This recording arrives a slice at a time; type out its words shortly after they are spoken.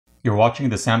You're watching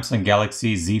the Samsung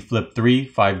Galaxy Z Flip 3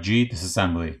 5G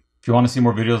disassembly. If you want to see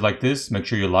more videos like this, make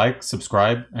sure you like,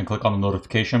 subscribe, and click on the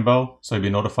notification bell so you'll be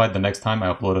notified the next time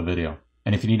I upload a video.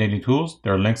 And if you need any tools,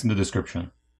 there are links in the description.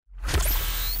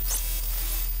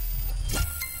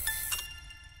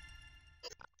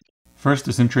 First,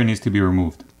 the SIM tray needs to be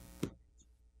removed.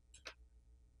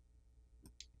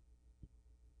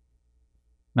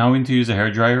 Now we need to use a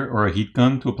hairdryer or a heat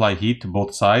gun to apply heat to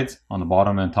both sides on the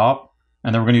bottom and top.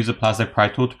 And then we're going to use a plastic pry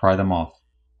tool to pry them off.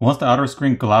 Once the outer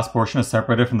screen glass portion is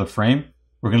separated from the frame,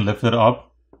 we're going to lift it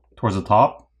up towards the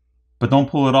top. But don't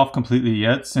pull it off completely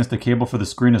yet, since the cable for the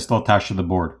screen is still attached to the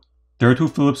board. There are two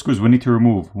Phillips screws we need to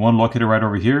remove, one located right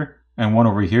over here and one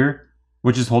over here,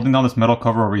 which is holding down this metal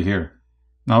cover over here.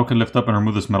 Now we can lift up and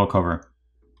remove this metal cover.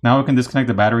 Now we can disconnect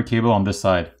the battery cable on this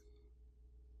side.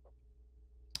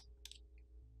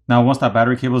 Now once that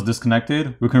battery cable is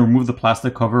disconnected, we can remove the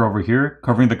plastic cover over here,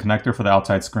 covering the connector for the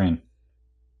outside screen.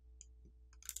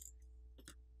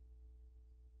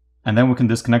 And then we can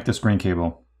disconnect the screen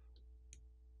cable.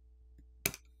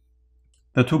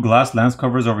 The two glass lens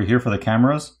covers over here for the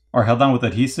cameras are held down with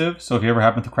adhesive, so if you ever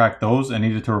happen to crack those and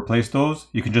needed to replace those,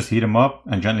 you can just heat them up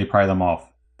and gently pry them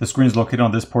off. The screen is located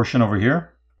on this portion over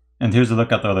here, and here's a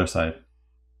look at the other side.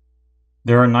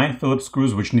 There are 9 Phillips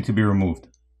screws which need to be removed.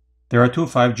 There are two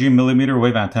 5G millimeter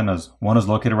wave antennas. One is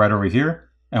located right over here,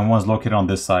 and one is located on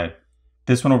this side.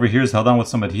 This one over here is held on with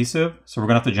some adhesive, so we're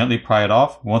going to have to gently pry it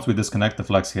off once we disconnect the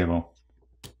flex cable.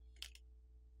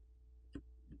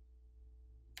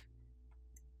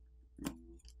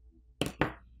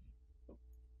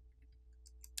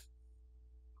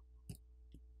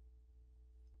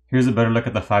 Here's a better look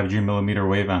at the 5G millimeter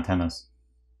wave antennas.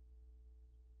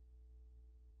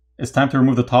 It's time to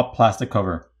remove the top plastic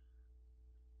cover.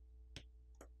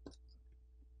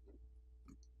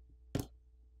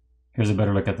 Here's a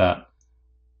better look at that.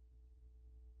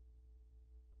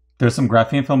 There's some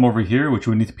graphene film over here which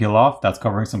we need to peel off that's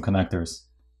covering some connectors.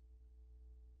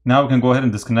 Now we can go ahead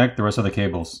and disconnect the rest of the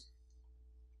cables.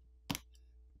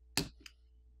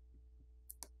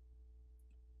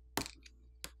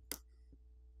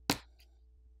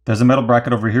 There's a metal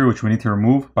bracket over here which we need to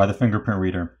remove by the fingerprint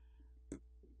reader.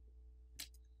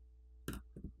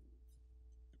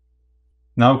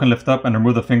 Now we can lift up and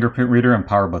remove the fingerprint reader and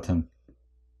power button.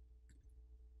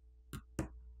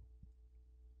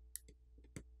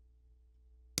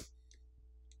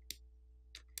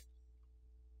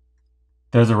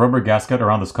 There's a rubber gasket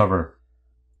around this cover.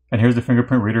 And here's the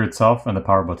fingerprint reader itself and the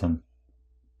power button.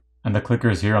 And the clicker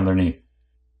is here underneath.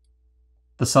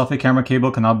 The selfie camera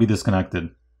cable can now be disconnected.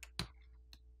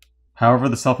 However,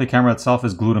 the selfie camera itself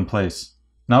is glued in place.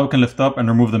 Now we can lift up and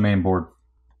remove the main board.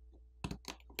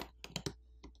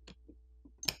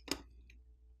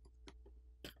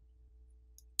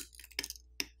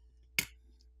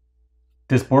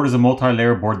 This board is a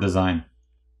multi-layer board design.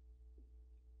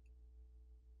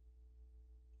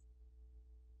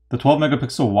 The 12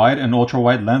 megapixel wide and ultra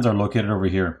wide lens are located over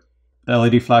here. The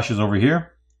LED flash is over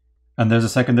here, and there's a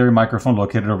secondary microphone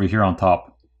located over here on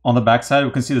top. On the back side,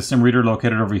 we can see the SIM reader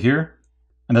located over here,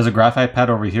 and there's a graphite pad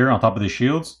over here on top of the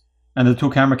shields, and the two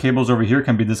camera cables over here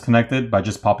can be disconnected by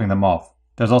just popping them off.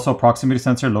 There's also a proximity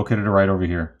sensor located right over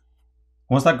here.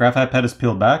 Once that graphite pad is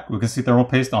peeled back, we can see thermal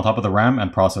paste on top of the RAM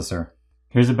and processor.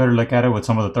 Here's a better look at it with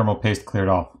some of the thermal paste cleared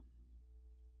off.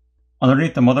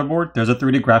 Underneath the motherboard, there's a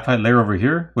 3D graphite layer over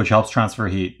here, which helps transfer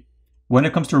heat. When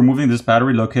it comes to removing this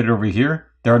battery located over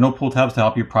here, there are no pull tabs to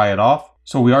help you pry it off,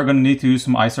 so we are going to need to use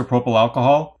some isopropyl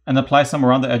alcohol and apply some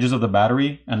around the edges of the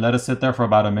battery and let it sit there for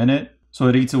about a minute so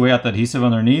it eats away at the adhesive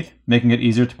underneath, making it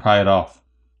easier to pry it off.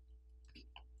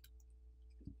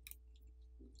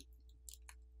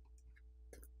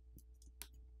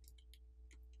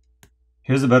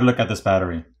 Here's a better look at this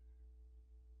battery.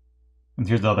 And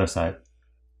here's the other side.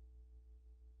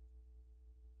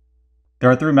 There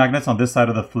are 3 magnets on this side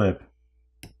of the flip.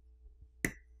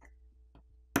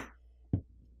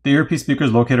 The earpiece speaker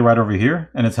is located right over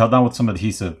here, and it's held down with some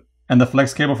adhesive. And the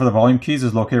flex cable for the volume keys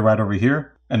is located right over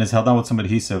here, and is held down with some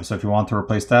adhesive, so if you want to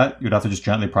replace that, you'd have to just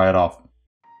gently pry it off.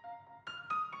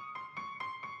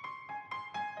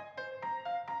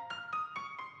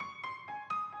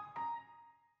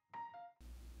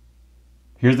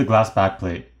 Here's the glass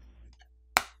backplate.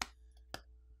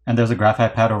 And there's a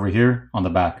graphite pad over here on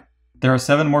the back. There are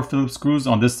 7 more Phillips screws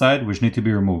on this side which need to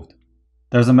be removed.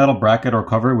 There's a metal bracket or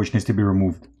cover which needs to be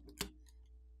removed.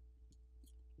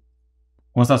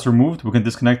 Once that's removed, we can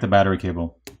disconnect the battery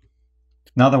cable.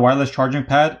 Now the wireless charging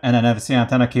pad and an NFC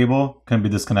antenna cable can be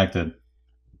disconnected.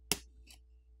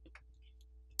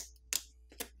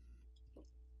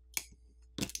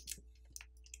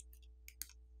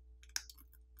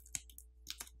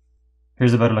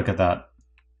 Here's a better look at that.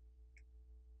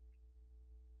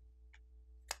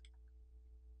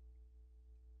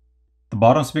 The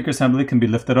bottom speaker assembly can be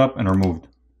lifted up and removed.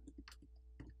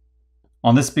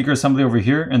 On this speaker assembly over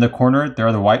here, in the corner, there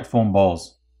are the white foam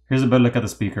balls. Here's a better look at the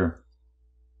speaker.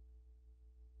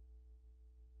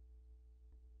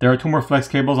 There are 2 more flex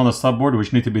cables on the subboard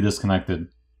which need to be disconnected.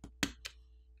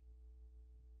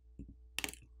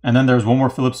 And then there's 1 more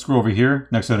Phillips screw over here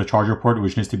next to the charger port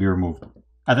which needs to be removed.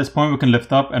 At this point we can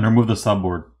lift up and remove the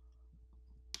subboard.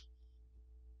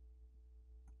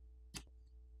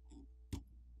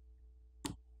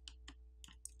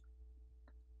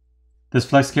 This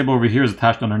flex cable over here is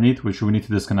attached underneath, which we need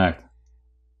to disconnect.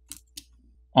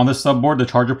 On this subboard, the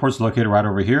charger port is located right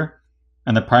over here,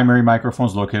 and the primary microphone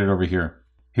is located over here.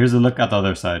 Here's a look at the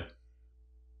other side.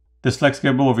 This flex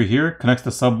cable over here connects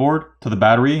the subboard to the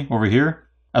battery over here,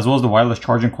 as well as the wireless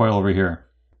charging coil over here.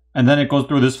 And then it goes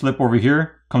through this flip over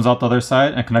here, comes out the other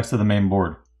side, and connects to the main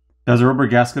board. There's a rubber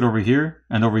gasket over here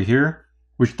and over here,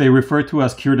 which they refer to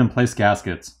as cured in place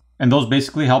gaskets. And those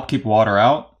basically help keep water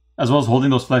out, as well as holding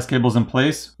those flex cables in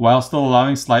place while still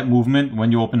allowing slight movement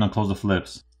when you open and close the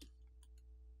flips.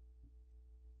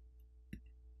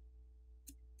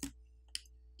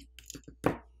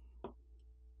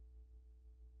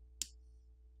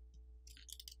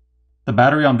 The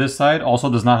battery on this side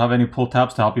also does not have any pull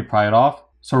tabs to help you pry it off,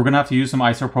 so we're going to have to use some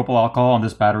isopropyl alcohol on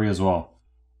this battery as well.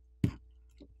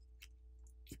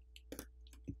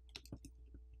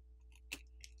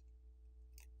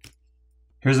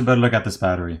 Here's a better look at this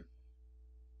battery.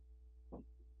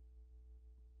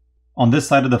 On this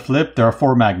side of the flip, there are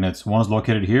 4 magnets. One is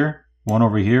located here, one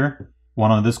over here, one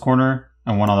on this corner,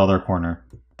 and one on the other corner.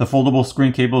 The foldable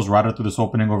screen cable is routed through this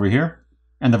opening over here,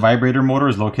 and the vibrator motor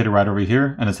is located right over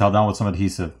here and is held down with some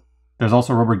adhesive. There's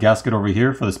also a rubber gasket over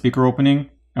here for the speaker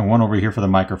opening, and one over here for the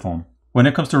microphone. When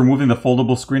it comes to removing the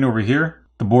foldable screen over here,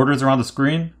 the borders around the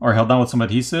screen are held down with some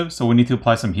adhesive, so we need to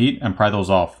apply some heat and pry those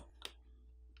off.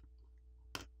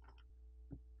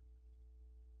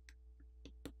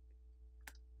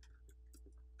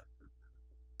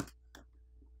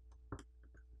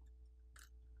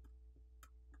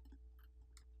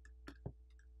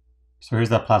 So here's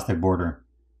that plastic border.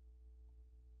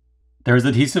 There's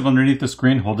adhesive underneath the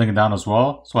screen holding it down as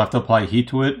well, so I have to apply heat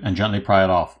to it and gently pry it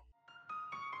off.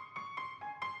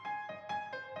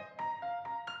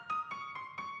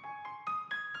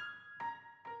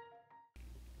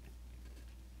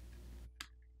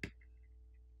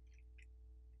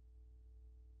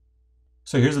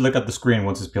 So here's a look at the screen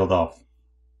once it's peeled off.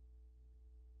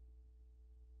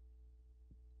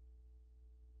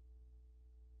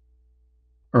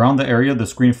 Around the area the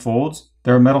screen folds,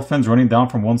 there are metal fins running down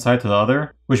from one side to the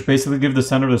other, which basically give the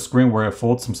center of the screen where it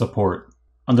folds some support.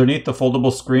 Underneath the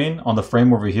foldable screen, on the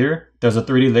frame over here, there's a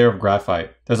 3D layer of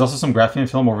graphite. There's also some graphene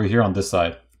film over here on this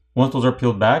side. Once those are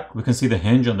peeled back, we can see the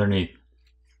hinge underneath.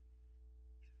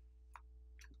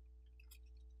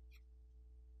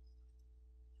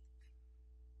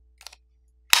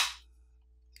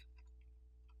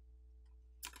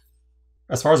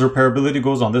 As far as repairability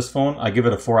goes on this phone, I give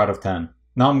it a 4 out of 10.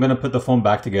 Now I'm going to put the phone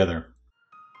back together.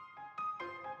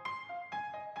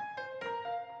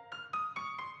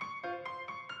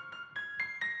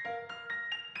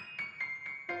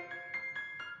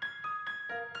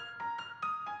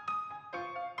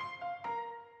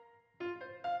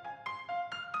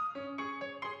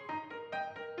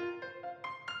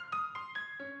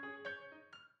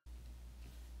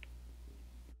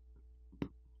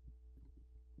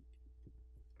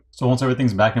 So once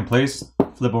everything's back in place,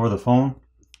 flip over the phone,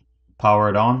 power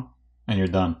it on, and you're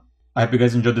done. I hope you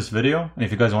guys enjoyed this video, and if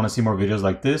you guys want to see more videos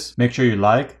like this, make sure you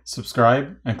like,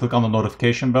 subscribe, and click on the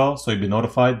notification bell so you'll be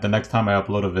notified the next time I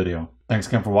upload a video. Thanks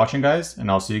again for watching guys, and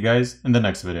I'll see you guys in the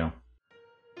next video.